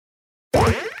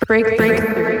Breakthrough.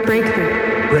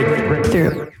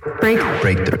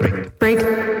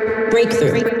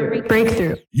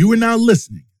 You are now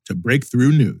listening to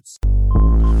Breakthrough News.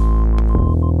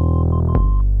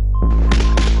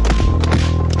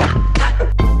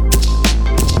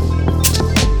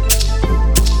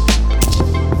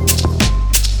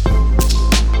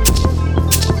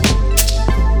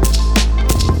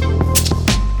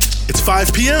 It's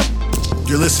 5 p.m.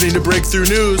 You're listening to Breakthrough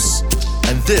News,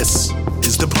 and this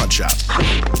is The Punch-Out.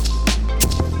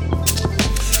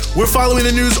 We're following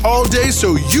the news all day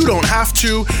so you don't have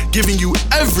to, giving you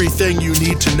everything you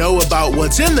need to know about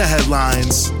what's in the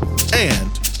headlines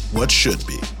and what should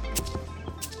be.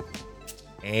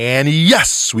 And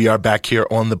yes, we are back here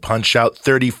on The Punch-Out,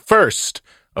 31st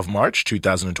of March,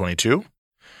 2022.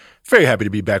 Very happy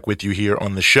to be back with you here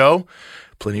on the show.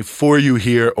 Plenty for you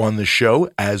here on the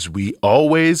show, as we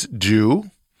always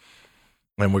do.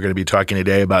 And we're going to be talking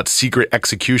today about secret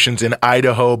executions in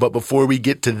Idaho. But before we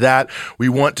get to that, we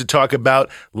want to talk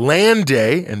about Land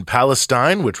Day in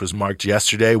Palestine, which was marked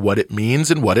yesterday, what it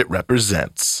means and what it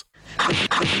represents.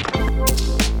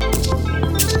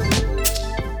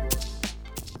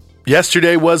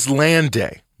 Yesterday was Land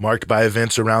Day, marked by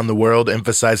events around the world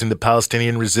emphasizing the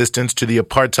Palestinian resistance to the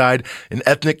apartheid and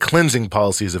ethnic cleansing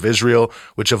policies of Israel,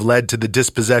 which have led to the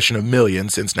dispossession of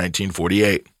millions since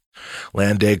 1948.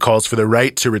 Land Day calls for the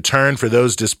right to return for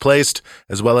those displaced,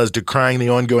 as well as decrying the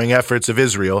ongoing efforts of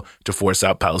Israel to force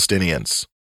out Palestinians.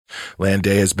 Land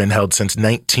Day has been held since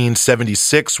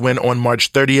 1976, when on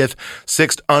March 30th,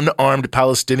 6 unarmed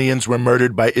Palestinians were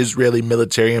murdered by Israeli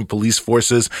military and police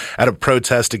forces at a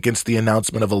protest against the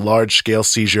announcement of a large-scale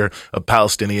seizure of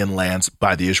Palestinian lands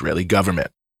by the Israeli government.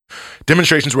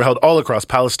 Demonstrations were held all across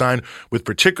Palestine, with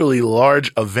particularly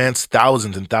large events,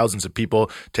 thousands and thousands of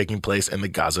people taking place in the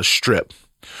Gaza Strip.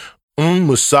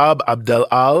 Musab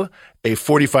Abdel-Al, a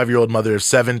 45-year-old mother of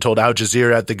 7, told Al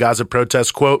Jazeera at the Gaza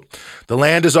protest, quote, "The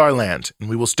land is our land, and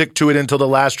we will stick to it until the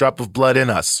last drop of blood in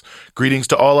us. Greetings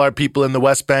to all our people in the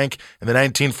West Bank, in the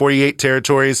 1948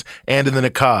 territories, and in the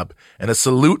Nakab, and a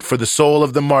salute for the soul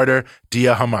of the martyr,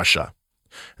 Dia Hamasha."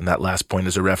 And that last point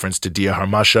is a reference to Dia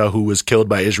Hamasha, who was killed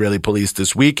by Israeli police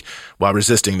this week while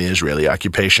resisting the Israeli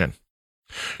occupation.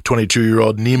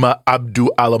 22-year-old Nima Abdu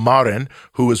Alamaren,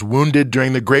 who was wounded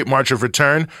during the Great March of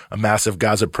Return, a massive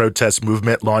Gaza protest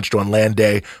movement launched on Land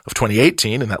Day of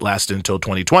 2018 and that lasted until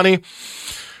 2020,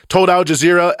 told Al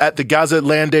Jazeera at the Gaza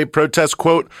Land Day protest,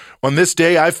 quote, "On this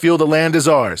day, I feel the land is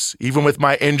ours. Even with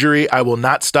my injury, I will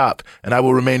not stop, and I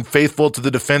will remain faithful to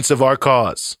the defense of our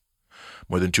cause."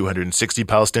 More than 260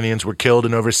 Palestinians were killed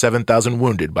and over 7,000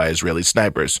 wounded by Israeli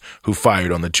snipers who fired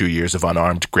on the 2 years of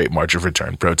unarmed Great March of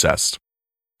Return protests.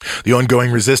 The ongoing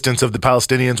resistance of the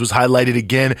Palestinians was highlighted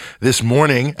again this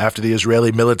morning after the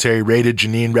Israeli military raided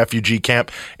Jenin refugee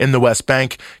camp in the West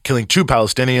Bank, killing 2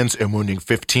 Palestinians and wounding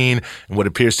 15 in what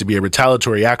appears to be a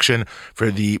retaliatory action for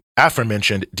the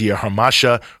aforementioned Dia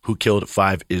Hamasha, who killed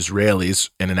 5 Israelis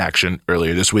in an action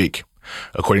earlier this week.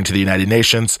 According to the United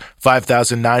Nations,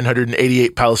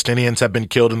 5,988 Palestinians have been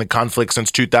killed in the conflict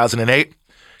since 2008,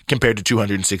 compared to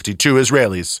 262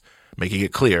 Israelis, making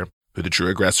it clear who the true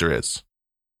aggressor is.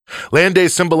 Land Day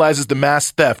symbolizes the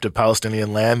mass theft of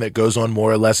Palestinian land that goes on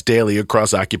more or less daily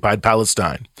across occupied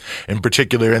Palestine, in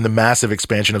particular in the massive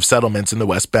expansion of settlements in the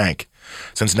West Bank.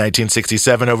 Since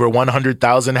 1967, over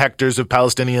 100,000 hectares of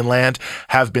Palestinian land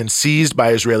have been seized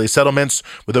by Israeli settlements,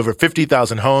 with over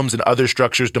 50,000 homes and other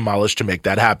structures demolished to make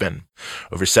that happen.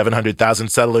 Over 700,000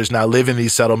 settlers now live in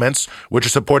these settlements, which are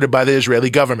supported by the Israeli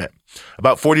government.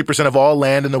 About 40% of all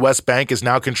land in the West Bank is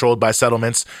now controlled by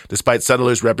settlements, despite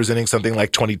settlers representing something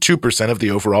like 22% of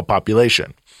the overall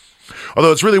population.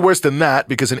 Although it's really worse than that,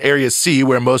 because in Area C,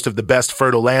 where most of the best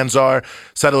fertile lands are,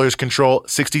 settlers control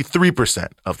 63%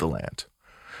 of the land.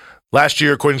 Last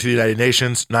year, according to the United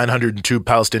Nations, 902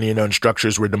 Palestinian-owned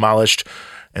structures were demolished,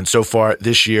 and so far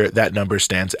this year, that number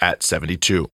stands at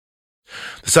 72.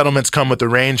 The settlements come with a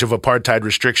range of apartheid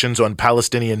restrictions on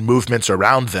Palestinian movements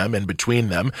around them and between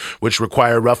them, which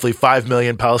require roughly 5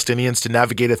 million Palestinians to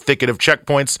navigate a thicket of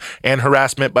checkpoints and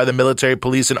harassment by the military,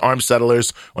 police, and armed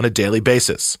settlers on a daily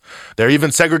basis. There are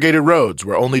even segregated roads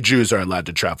where only Jews are allowed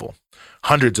to travel.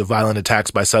 Hundreds of violent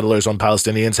attacks by settlers on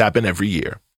Palestinians happen every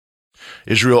year.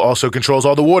 Israel also controls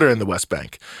all the water in the West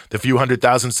Bank. The few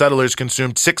 100,000 settlers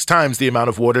consumed 6 times the amount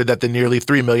of water that the nearly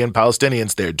 3 million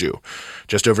Palestinians there do.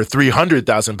 Just over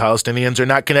 300,000 Palestinians are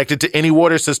not connected to any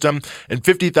water system, and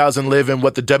 50,000 live in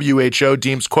what the WHO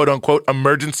deems quote-unquote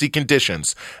emergency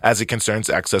conditions as it concerns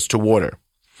access to water.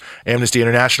 Amnesty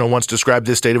International once described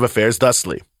this state of affairs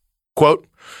thusly. Quote,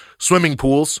 swimming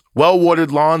pools,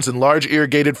 well-watered lawns, and large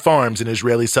irrigated farms in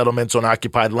Israeli settlements on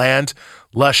occupied land,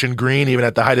 lush and green even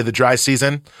at the height of the dry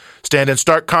season, stand in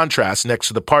stark contrast next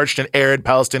to the parched and arid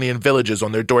Palestinian villages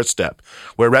on their doorstep,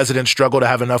 where residents struggle to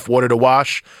have enough water to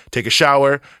wash, take a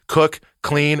shower, cook,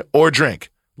 clean, or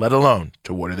drink, let alone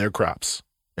to water their crops.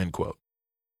 End quote.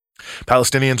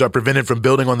 Palestinians are prevented from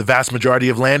building on the vast majority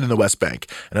of land in the West Bank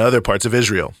and other parts of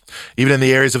Israel. Even in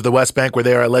the areas of the West Bank where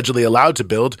they are allegedly allowed to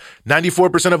build,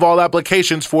 94% of all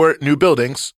applications for new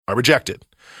buildings are rejected.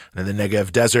 And in the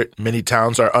Negev desert, many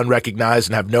towns are unrecognized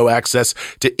and have no access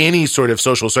to any sort of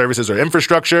social services or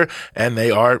infrastructure, and they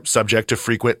are subject to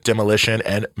frequent demolition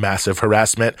and massive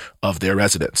harassment of their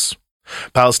residents.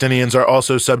 Palestinians are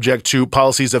also subject to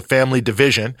policies of family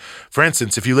division. For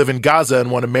instance, if you live in Gaza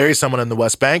and want to marry someone in the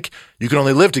West Bank, you can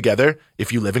only live together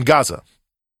if you live in Gaza.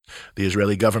 The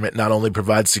Israeli government not only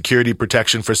provides security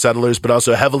protection for settlers, but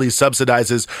also heavily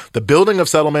subsidizes the building of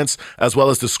settlements as well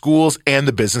as the schools and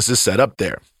the businesses set up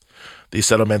there. These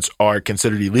settlements are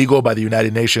considered illegal by the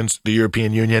United Nations, the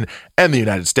European Union, and the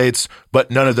United States,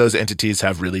 but none of those entities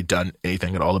have really done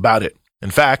anything at all about it. In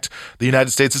fact, the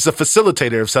United States is a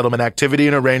facilitator of settlement activity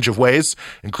in a range of ways,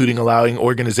 including allowing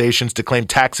organizations to claim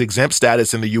tax-exempt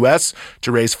status in the U.S.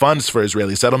 to raise funds for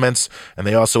Israeli settlements, and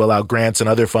they also allow grants and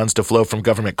other funds to flow from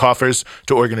government coffers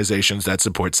to organizations that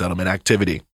support settlement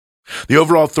activity. The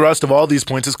overall thrust of all these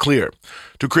points is clear: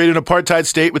 to create an apartheid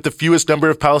state with the fewest number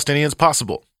of Palestinians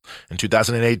possible. In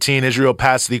 2018, Israel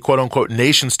passed the quote-unquote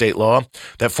nation-state law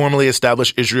that formally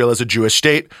established Israel as a Jewish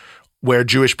state, where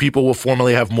Jewish people will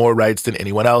formally have more rights than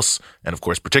anyone else, and of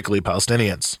course, particularly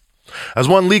Palestinians. As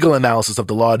one legal analysis of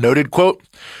the law noted, quote,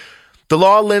 the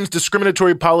law lends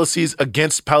discriminatory policies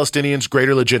against Palestinians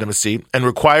greater legitimacy and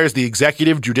requires the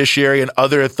executive, judiciary, and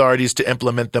other authorities to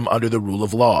implement them under the rule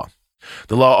of law.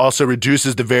 The law also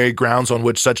reduces the very grounds on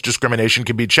which such discrimination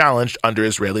can be challenged under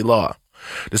Israeli law.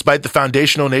 Despite the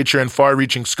foundational nature and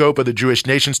far-reaching scope of the Jewish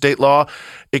nation-state law,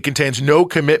 it contains no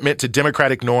commitment to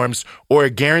democratic norms or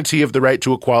a guarantee of the right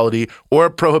to equality or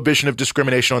a prohibition of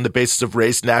discrimination on the basis of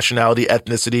race, nationality,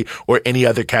 ethnicity, or any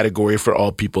other category for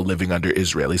all people living under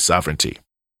Israeli sovereignty.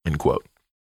 End quote.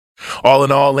 All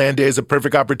in all, Land Day is a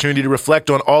perfect opportunity to reflect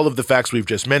on all of the facts we've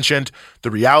just mentioned, the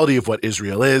reality of what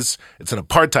Israel is. It's an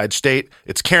apartheid state.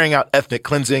 It's carrying out ethnic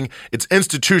cleansing. It's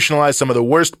institutionalized some of the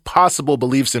worst possible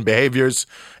beliefs and behaviors.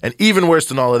 And even worse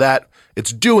than all of that,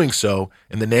 it's doing so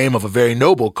in the name of a very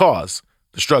noble cause,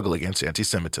 the struggle against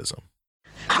anti-Semitism.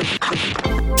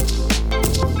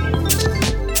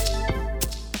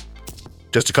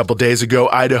 Just a couple days ago,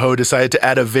 Idaho decided to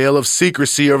add a veil of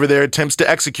secrecy over their attempts to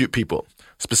execute people,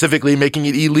 specifically making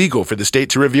it illegal for the state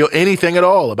to reveal anything at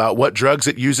all about what drugs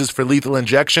it uses for lethal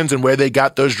injections and where they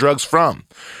got those drugs from.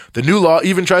 The new law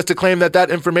even tries to claim that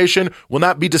that information will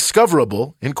not be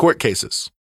discoverable in court cases.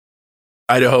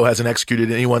 Idaho hasn't executed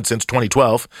anyone since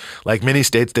 2012. Like many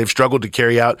states, they've struggled to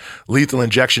carry out lethal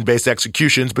injection-based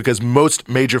executions because most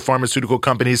major pharmaceutical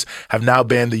companies have now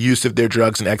banned the use of their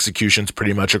drugs in executions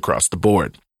pretty much across the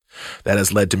board. That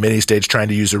has led to many states trying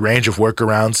to use a range of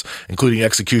workarounds, including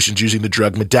executions using the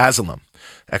drug midazolam.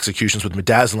 Executions with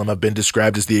midazolam have been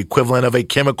described as the equivalent of a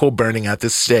chemical burning at the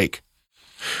stake.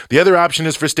 The other option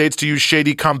is for states to use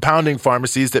shady compounding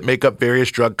pharmacies that make up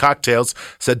various drug cocktails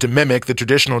said to mimic the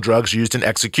traditional drugs used in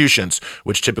executions,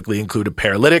 which typically include a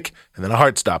paralytic and then a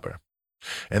heart stopper.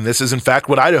 And this is, in fact,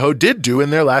 what Idaho did do in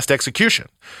their last execution.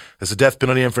 As the Death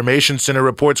Penalty Information Center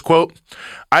reports, quote,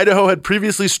 Idaho had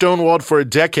previously stonewalled for a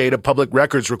decade a public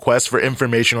records request for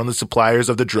information on the suppliers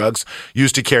of the drugs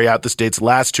used to carry out the state's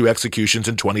last two executions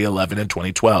in 2011 and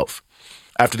 2012.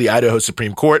 After the Idaho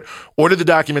Supreme Court ordered the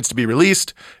documents to be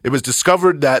released, it was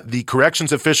discovered that the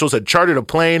corrections officials had chartered a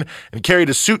plane and carried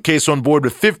a suitcase on board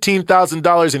with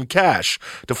 $15,000 in cash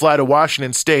to fly to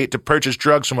Washington State to purchase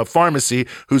drugs from a pharmacy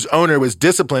whose owner was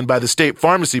disciplined by the state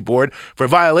pharmacy board for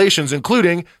violations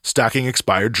including stocking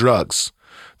expired drugs.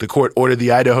 The court ordered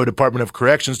the Idaho Department of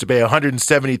Corrections to pay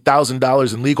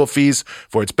 $170,000 in legal fees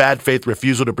for its bad faith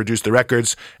refusal to produce the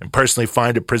records and personally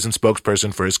fined a prison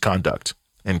spokesperson for his conduct.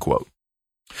 End quote.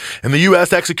 In the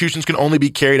U.S., executions can only be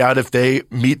carried out if they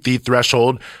meet the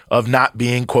threshold of not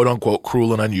being, quote-unquote,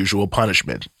 cruel and unusual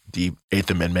punishment, the Eighth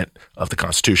Amendment of the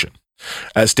Constitution.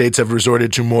 As states have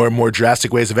resorted to more and more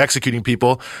drastic ways of executing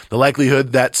people, the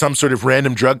likelihood that some sort of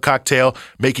random drug cocktail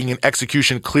making an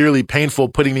execution clearly painful,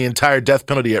 putting the entire death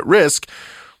penalty at risk,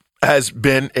 has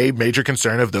been a major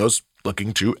concern of those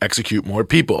looking to execute more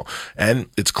people. And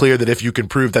it's clear that if you can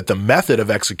prove that the method of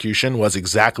execution was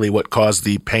exactly what caused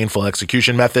the painful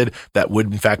execution method, that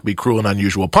would in fact be cruel and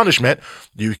unusual punishment,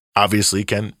 you obviously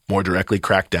can more directly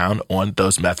crack down on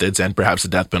those methods and perhaps the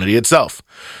death penalty itself.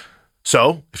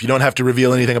 So if you don't have to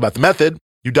reveal anything about the method,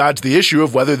 you dodge the issue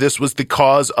of whether this was the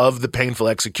cause of the painful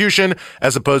execution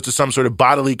as opposed to some sort of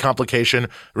bodily complication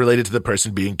related to the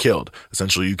person being killed.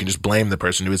 Essentially, you can just blame the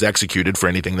person who was executed for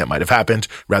anything that might have happened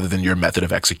rather than your method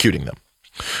of executing them.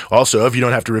 Also, if you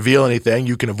don't have to reveal anything,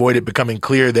 you can avoid it becoming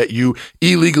clear that you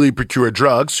illegally procured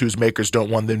drugs whose makers don't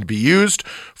want them to be used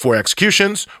for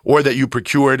executions, or that you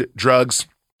procured drugs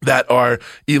that are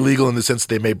illegal in the sense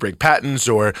that they may break patents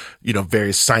or,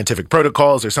 various scientific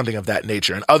protocols or something of that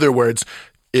nature. In other words,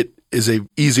 it is an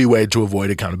easy way to avoid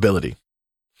accountability.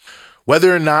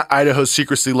 Whether or not Idaho's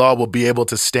secrecy law will be able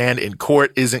to stand in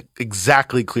court isn't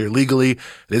exactly clear legally. It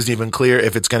isn't even clear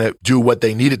if it's going to do what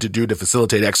they need it to do to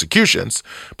facilitate executions.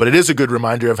 But it is a good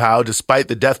reminder of how, despite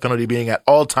the death penalty being at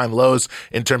all-time lows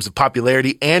in terms of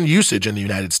popularity and usage in the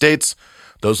United States,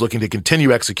 those looking to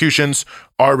continue executions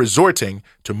are resorting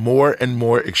to more and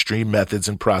more extreme methods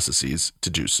and processes to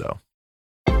do so.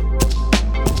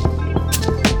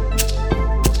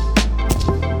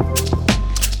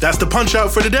 That's the Punch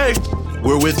Out for today.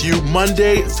 We're with you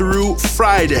Monday through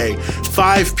Friday,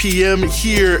 5 p.m.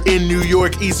 here in New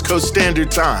York East Coast Standard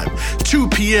Time, 2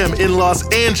 p.m. in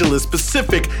Los Angeles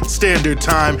Pacific Standard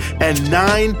Time, and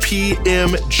 9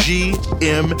 p.m.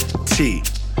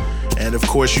 GMT. And of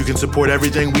course, you can support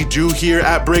everything we do here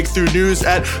at Breakthrough News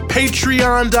at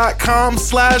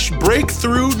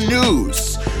patreon.com/Breakthrough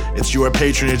News. It's your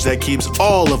patronage that keeps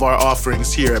all of our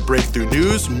offerings here at Breakthrough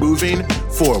News moving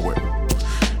forward.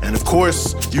 And of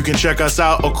course, you can check us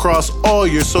out across all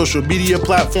your social media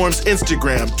platforms,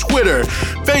 Instagram, Twitter,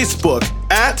 Facebook,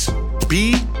 at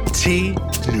BT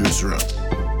Newsroom.